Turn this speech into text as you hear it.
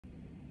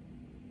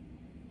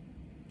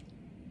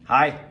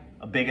Hi,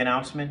 a big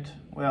announcement.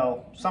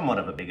 Well, somewhat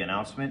of a big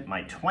announcement.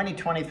 My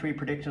 2023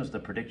 predictions,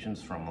 the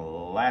predictions from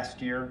last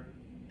year,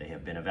 they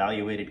have been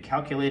evaluated,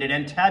 calculated,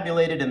 and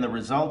tabulated, and the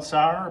results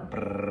are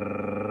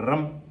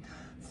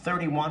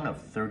 31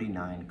 of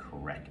 39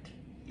 correct.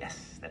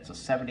 Yes, that's a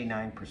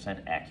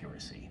 79%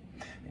 accuracy.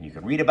 And you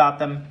can read about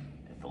them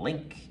at the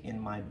link in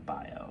my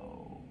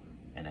bio.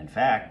 And in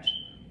fact,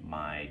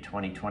 my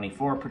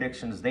 2024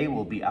 predictions, they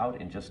will be out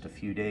in just a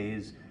few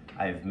days.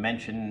 I've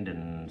mentioned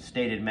and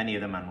stated many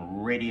of them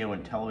on radio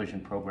and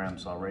television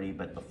programs already,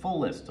 but the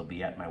full list will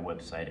be at my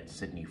website at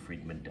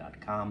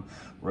SIDNEYFriedman.com.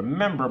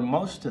 Remember,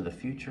 most of the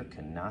future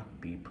cannot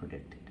be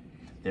predicted.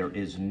 There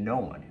is no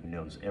one who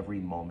knows every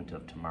moment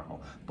of tomorrow.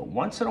 But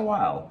once in a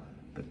while,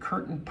 the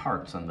curtain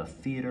parts on the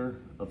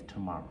theater of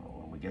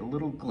tomorrow, and we get a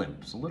little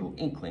glimpse, a little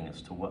inkling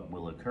as to what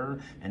will occur.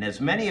 And as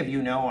many of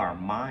you know, our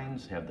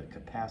minds have the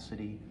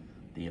capacity,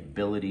 the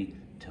ability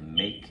to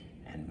make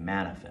and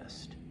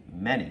manifest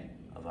many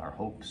of our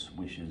hopes,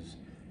 wishes,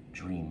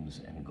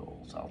 dreams, and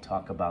goals. I'll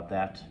talk about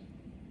that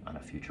on a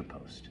future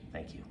post.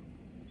 Thank you.